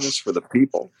doing this for the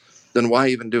people, then why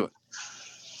even do it,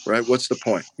 right? What's the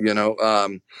point,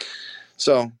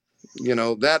 So,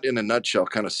 that in a nutshell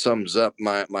kind of sums up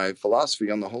my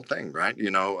philosophy on the whole thing, right?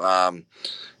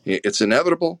 It's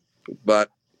inevitable, but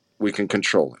we can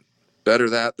control it. Better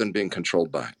that than being controlled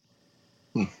by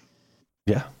it.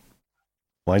 Yeah.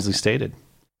 Wisely stated.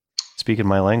 Speaking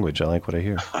my language. I like what I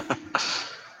hear.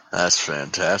 That's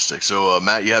fantastic. So,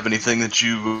 Matt, you have anything that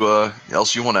you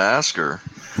else you want to ask, or?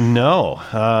 No,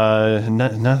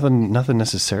 nothing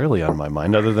necessarily on my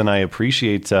mind, other than I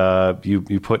appreciate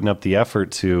you putting up the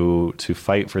effort to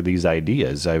fight for these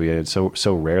ideas. I mean, it's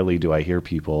so rarely do I hear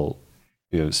people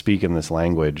speak in this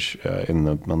language on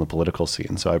the political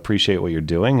scene. So I appreciate what you're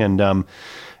doing, and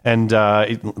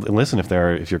listen,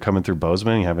 if you're coming through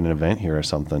Bozeman, and you have an event here or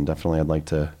something, definitely I'd like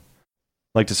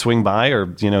to swing by or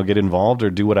get involved or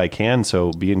do what I can.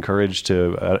 So be encouraged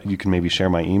to you can maybe share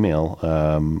my email.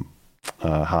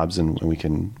 Hobbs, and we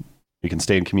can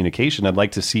stay in communication. I'd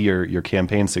like to see your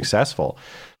campaign successful,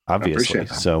 obviously.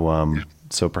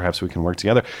 So perhaps we can work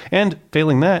together. And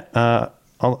failing that,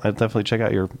 I'll definitely check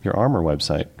out your armor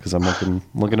website because I'm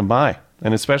looking to buy,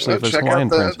 and especially if there's Hawaiian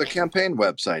print. The campaign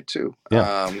website too.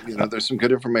 Yeah. There's some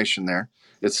good information there.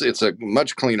 It's a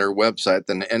much cleaner website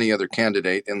than any other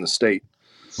candidate in the state.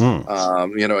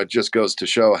 It just goes to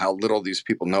show how little these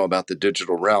people know about the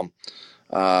digital realm.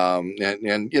 We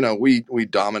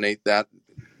dominate that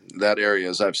area,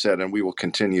 as I've said, and we will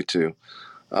continue to.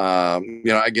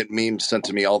 I get memes sent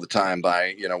to me all the time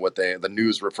by what the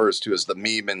news refers to as the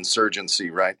meme insurgency,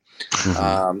 right?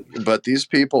 Mm-hmm. But these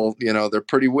people, they're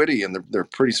pretty witty and they're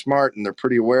pretty smart and they're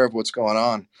pretty aware of what's going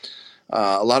on.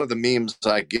 A lot of the memes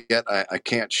I get, I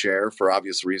can't share for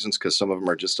obvious reasons because some of them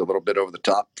are just a little bit over the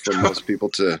top for most people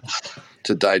to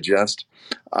digest.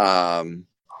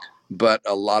 But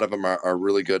a lot of them are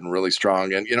really good and really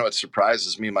strong. And, it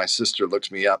surprises me. My sister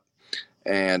looked me up.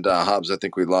 And Hobbs, I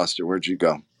think we lost it. Where'd you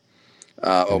go?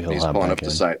 He's pulling up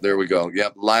the site. There we go.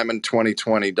 Yep,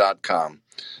 Lyman2020.com.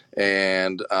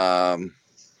 And,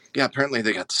 apparently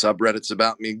they got subreddits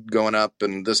about me going up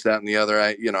and this, that, and the other.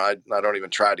 I don't even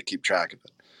try to keep track of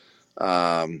it.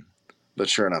 But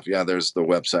sure enough, there's the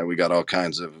website. We got all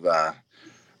kinds of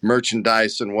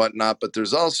merchandise and whatnot. But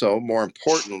there's also, more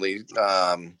importantly,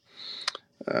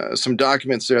 some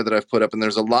documents there that I've put up, and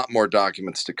there's a lot more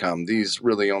documents to come. These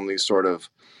really only sort of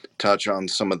touch on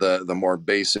some of the more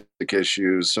basic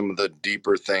issues, some of the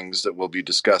deeper things that we'll be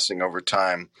discussing over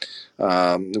time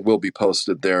will be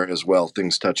posted there as well,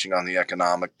 things touching on the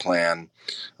economic plan,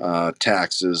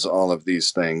 taxes, all of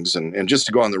these things. And just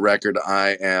to go on the record,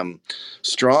 I am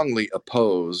strongly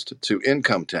opposed to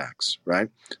income tax, right?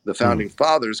 The founding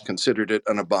fathers considered it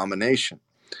an abomination.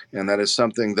 And that is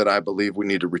something that I believe we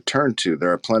need to return to.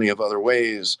 There are plenty of other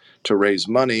ways to raise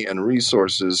money and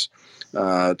resources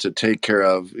to take care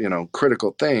of,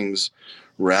 critical things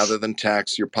rather than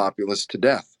tax your populace to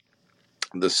death.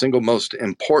 The single most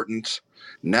important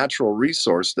natural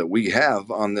resource that we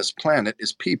have on this planet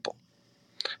is people.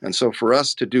 And so for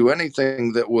us to do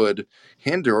anything that would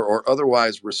hinder or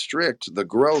otherwise restrict the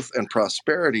growth and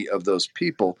prosperity of those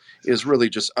people is really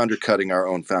just undercutting our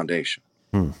own foundation.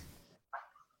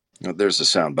 There's a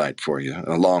soundbite for you,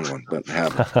 a long one, but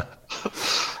have it.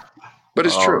 But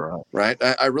it's true, right?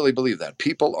 I really believe that.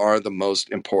 People are the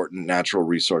most important natural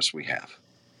resource we have.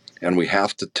 And we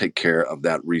have to take care of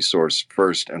that resource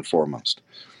first and foremost.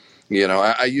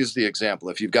 I use the example.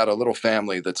 If you've got a little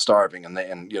family that's starving and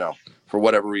for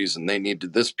whatever reason, they need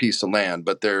this piece of land,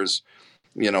 but there's,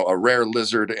 a rare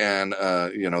lizard and,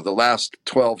 the last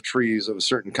 12 trees of a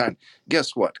certain kind.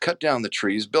 Guess what? Cut down the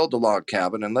trees, build a log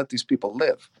cabin, and let these people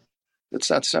live. It's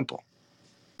that simple.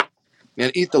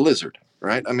 And eat the lizard,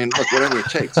 right? I mean, look, whatever it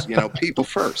takes, people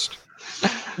first.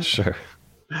 Sure.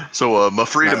 So,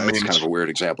 Mafrida means... That's kind of a weird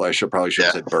example. I should have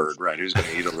said bird, right? Who's going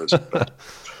to eat a lizard? But,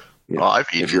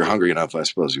 if you're hungry enough, I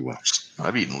suppose you will.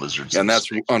 I've eaten lizards. And that's,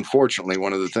 unfortunately,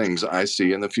 one of the things I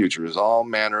see in the future is all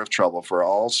manner of trouble for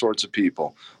all sorts of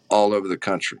people all over the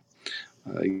country.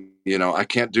 I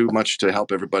can't do much to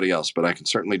help everybody else, but I can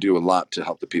certainly do a lot to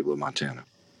help the people of Montana.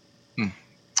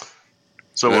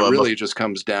 So it really just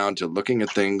comes down to looking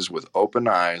at things with open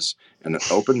eyes and an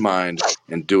open mind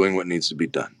and doing what needs to be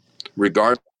done,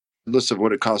 regardless of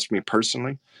what it cost me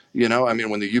personally.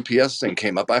 When the UPS thing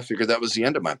came up, I figured that was the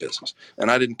end of my business, and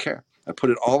I didn't care. I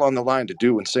put it all on the line to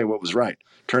do and say what was right.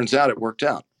 Turns out it worked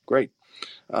out. Great.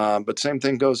 But same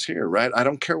thing goes here, right? I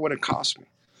don't care what it cost me.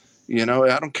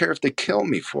 I don't care if they kill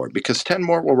me for it, because 10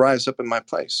 more will rise up in my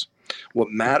place. What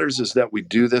matters is that we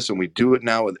do this, and we do it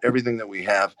now with everything that we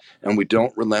have, and we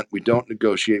don't relent, we don't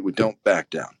negotiate, we don't back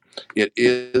down. It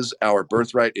is our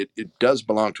birthright. It does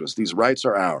belong to us. These rights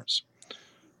are ours.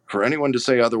 For anyone to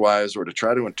say otherwise or to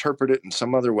try to interpret it in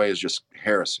some other way is just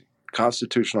heresy,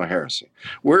 constitutional heresy.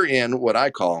 We're in what I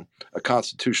call a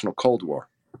constitutional Cold War.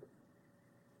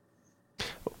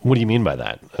 What do you mean by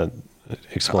that?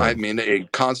 Explain. I mean a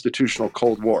constitutional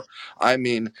Cold War. I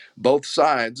mean both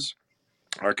sides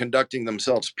are conducting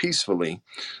themselves peacefully,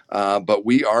 but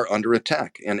we are under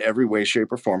attack in every way,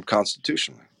 shape, or form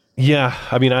constitutionally. Yeah,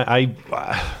 I mean, I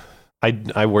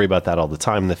worry about that all the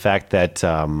time. The fact that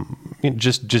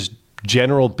just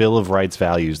general Bill of Rights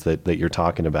values that you're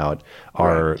talking about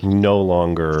are no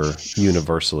longer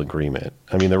universal agreement.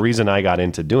 I mean, the reason I got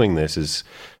into doing this is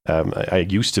I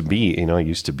used to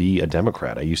be a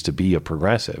Democrat. I used to be a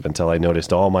progressive until I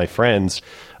noticed all my friends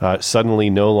suddenly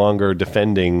no longer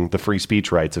defending the free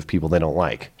speech rights of people they don't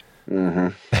like.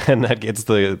 Mm-hmm. And that gets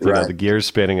the gears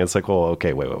spinning. It's like, well,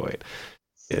 okay, wait.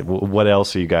 What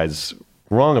else are you guys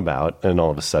wrong about? And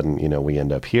all of a sudden, we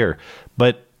end up here.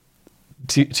 But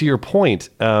to your point,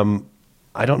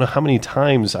 I don't know how many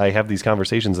times I have these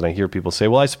conversations and I hear people say,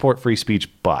 well, I support free speech,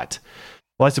 but.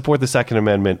 Well, I support the Second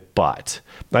Amendment, but.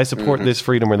 I support this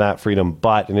freedom or that freedom,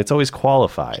 but. And it's always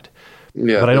qualified.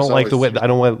 Yeah, but I don't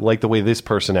like the way this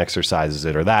person exercises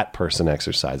it or that person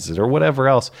exercises it or whatever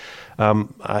else.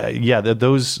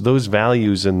 Those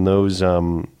values and those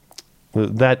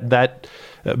that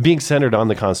being centered on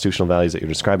the constitutional values that you're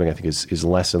describing, I think is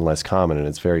less and less common, and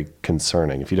it's very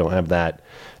concerning if you don't have that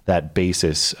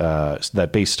basis, that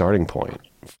base starting point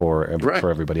for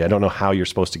everybody. I don't know how you're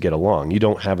supposed to get along. You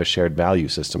don't have a shared value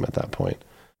system at that point.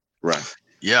 Right.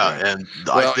 Yeah, right. and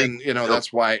I think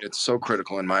that's why it's so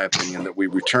critical, in my opinion, that we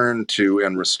return to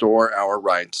and restore our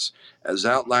rights as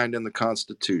outlined in the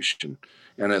Constitution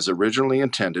and as originally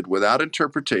intended, without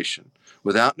interpretation,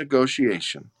 without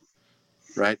negotiation.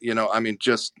 Right?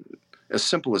 Just as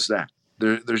simple as that.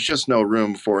 There's just no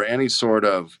room for any sort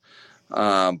of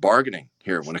bargaining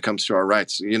here when it comes to our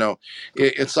rights.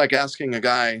 It's like asking a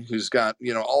guy who's got,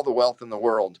 all the wealth in the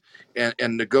world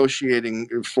and negotiating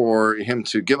for him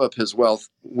to give up his wealth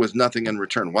with nothing in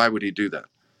return. Why would he do that?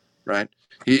 Right?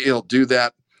 He'll do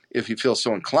that if he feels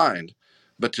so inclined,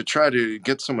 but to try to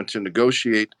get someone to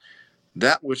negotiate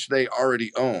that which they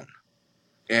already own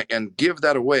and give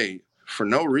that away for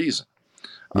no reason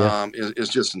is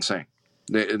just insane.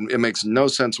 It makes no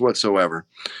sense whatsoever.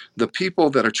 The people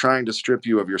that are trying to strip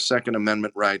you of your Second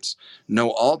Amendment rights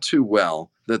know all too well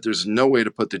that there's no way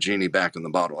to put the genie back in the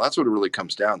bottle. That's what it really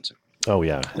comes down to. Oh,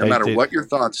 yeah. No matter what your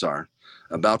thoughts are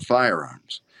about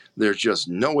firearms, there's just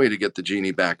no way to get the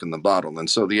genie back in the bottle. And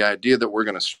so the idea that we're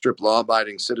going to strip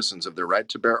law-abiding citizens of their right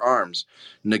to bear arms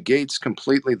negates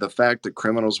completely the fact that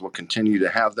criminals will continue to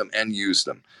have them and use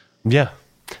them. Yeah.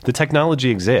 The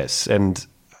technology exists, and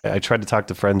I try to talk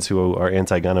to friends who are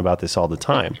anti-gun about this all the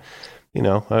time.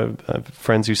 I have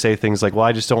friends who say things like, well,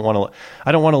 I don't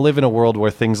want to live in a world where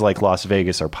things like Las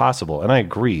Vegas are possible. And I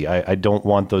agree. I don't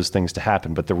want those things to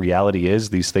happen. But the reality is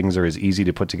these things are as easy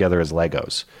to put together as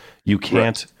Legos. You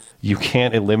can't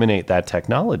eliminate that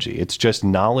technology. It's just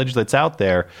knowledge that's out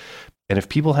there. And if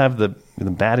people have the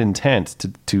bad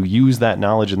intent to use that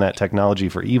knowledge and that technology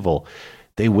for evil,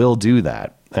 they will do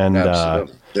that. And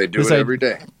they do it every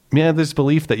day. Yeah, this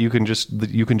belief that you can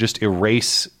just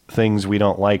erase things we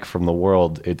don't like from the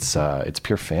world, it's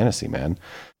pure fantasy, man.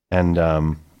 And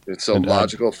it's a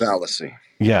logical fallacy.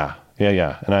 Yeah.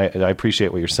 And I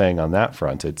appreciate what you're saying on that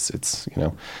front. It's as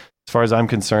far as I'm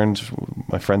concerned,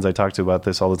 my friends I talk to about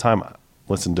this all the time.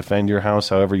 Listen, defend your house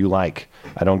however you like.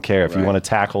 I don't care if you want to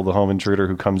tackle the home intruder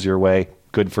who comes your way.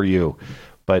 Good for you.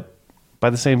 But by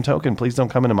the same token, please don't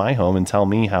come into my home and tell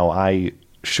me how I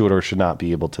should or should not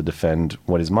be able to defend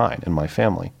what is mine and my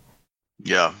family.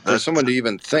 Yeah. For someone to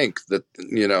even think that,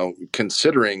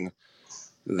 considering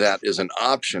that is an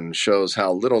option shows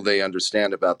how little they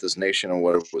understand about this nation and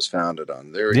what it was founded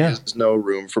on. There is no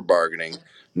room for bargaining,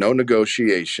 no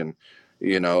negotiation.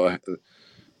 This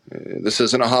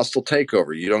isn't a hostile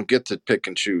takeover. You don't get to pick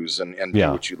and choose and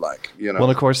do what you like. Well,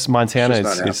 of course, Montana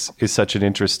is such an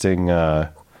interesting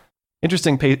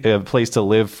place to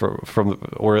live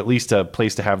or at least a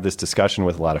place to have this discussion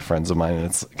with a lot of friends of mine. And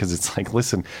it's because it's like,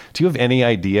 listen, do you have any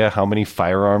idea how many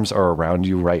firearms are around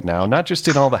you right now? Not just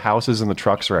in all the houses and the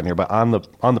trucks around here, but on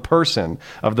the person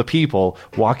of the people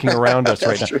walking around us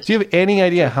right now. True. Do you have any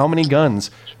idea how many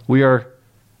guns we are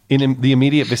in the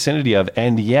immediate vicinity of?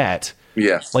 And yet,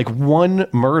 like one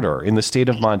murder in the state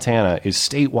of Montana is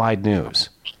statewide news.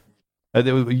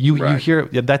 You hear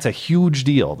that's a huge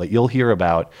deal that you'll hear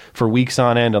about for weeks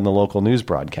on end on the local news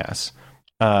broadcasts.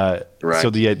 So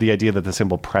the idea that the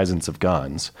simple presence of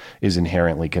guns is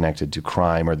inherently connected to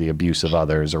crime or the abuse of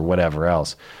others or whatever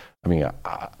else. I mean,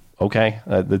 okay,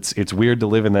 it's weird to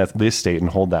live in this state and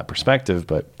hold that perspective,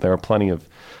 but there are plenty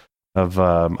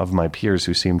of my peers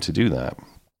who seem to do that.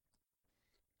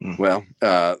 Well,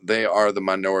 they are the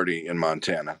minority in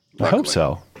Montana. Luckily. I hope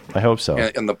so. I hope so.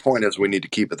 And the point is, we need to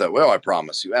keep it that way. Oh, I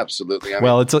promise you, absolutely.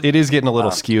 It is getting a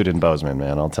little skewed in Bozeman,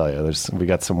 man. I'll tell you, we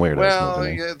got some weirdos. Well,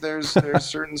 yeah, there's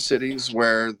certain cities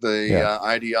where the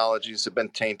ideologies have been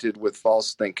tainted with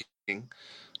false thinking,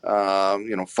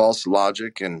 false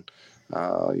logic, and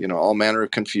all manner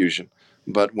of confusion.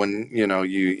 But when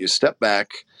you step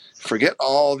back, forget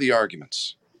all the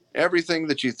arguments, everything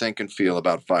that you think and feel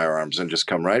about firearms, and just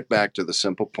come right back to the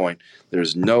simple point: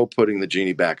 there's no putting the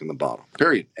genie back in the bottle.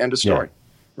 Period. End of story. Yeah.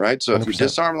 Right. So 100%. If you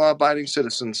disarm law-abiding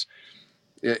citizens,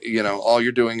 all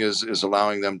you're doing is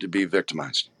allowing them to be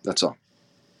victimized. That's all.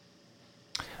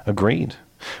 Agreed.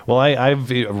 Well, I've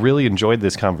really enjoyed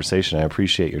this conversation. I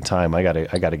appreciate your time. I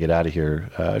gotta get out of here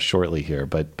shortly here,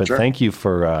 but sure. Thank you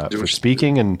for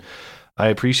speaking, and I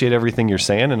appreciate everything you're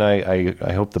saying, and I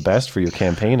hope the best for your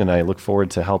campaign, and I look forward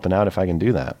to helping out if I can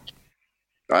do that.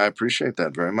 I appreciate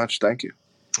that very much. Thank you.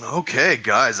 Okay,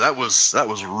 guys, that was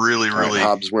really. Right,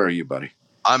 Hobbs, where are you, buddy?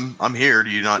 I'm here.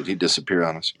 Do you not? Did he disappear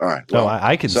on us? All right. Well,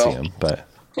 I can see him, but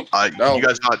can you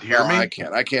guys not hear me? I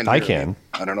can. I can.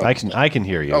 I don't know. I can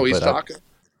hear you. Oh, he's talking.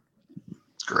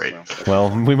 Great. Well,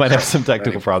 we might have some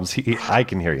technical problems. I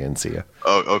can hear you and see you.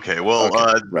 Oh, okay. Well,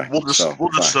 right. we'll just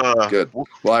good.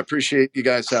 Well, I appreciate you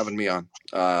guys having me on.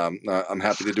 I'm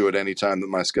happy to do it anytime that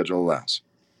my schedule allows.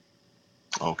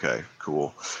 Okay,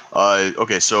 cool.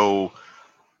 Okay, so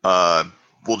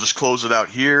we'll just close it out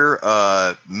here.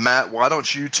 Matt, why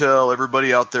don't you tell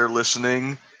everybody out there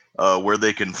listening where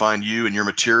they can find you and your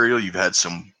material? You've had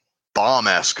some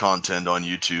bomb-ass content on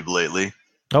YouTube lately.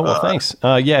 Oh, well, thanks.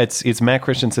 It's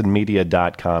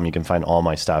mattchristiansenmedia.com. You can find all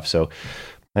my stuff. So,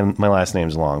 and my last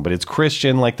name's long, but it's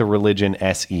Christian like the religion,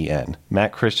 SEN.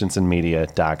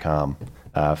 mattchristiansenmedia.com.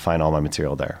 Find all my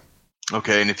material there.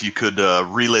 Okay, and if you could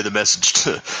relay the message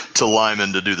to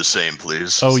Lyman to do the same,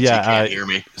 please. Oh, yeah. He can't hear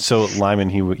me. So, Lyman,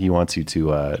 he wants you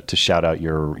to shout out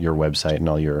your website and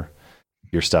all your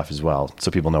stuff as well, so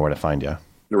people know where to find you.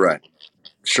 Right.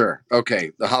 Sure.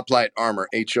 Okay. The Hoplite Armor,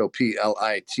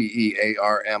 HOPLITEARMOR.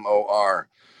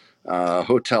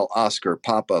 Hotel Oscar,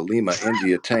 Papa, Lima,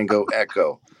 India, Tango,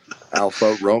 Echo,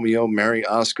 Alpha, Romeo, Mary,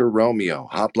 Oscar, Romeo.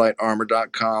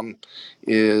 HopliteArmor.com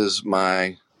is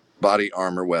my body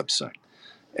armor website.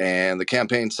 And the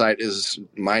campaign site is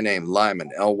my name,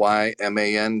 Lyman,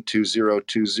 LYMAN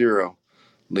 2020,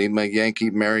 Lima,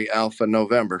 Yankee, Mary, Alpha,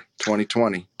 November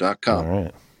 2020.com. All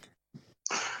right.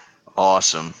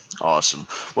 Awesome.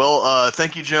 Well,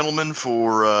 thank you, gentlemen,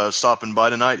 for stopping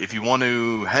by tonight. If you want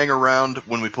to hang around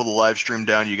when we pull the live stream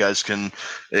down, you guys can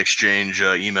exchange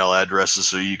email addresses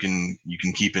so you can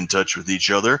keep in touch with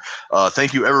each other.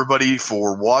 Thank you, everybody,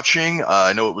 for watching.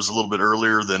 I know it was a little bit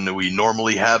earlier than we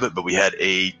normally have it, but we had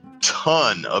a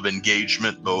ton of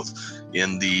engagement both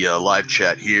in the live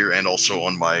chat here and also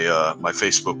on my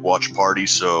Facebook watch party.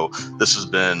 So this has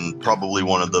been probably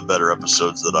one of the better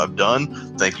episodes that I've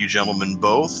done. Thank you, gentlemen,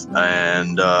 both.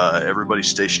 And everybody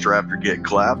stay strapped or get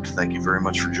clapped. Thank you very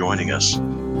much for joining us.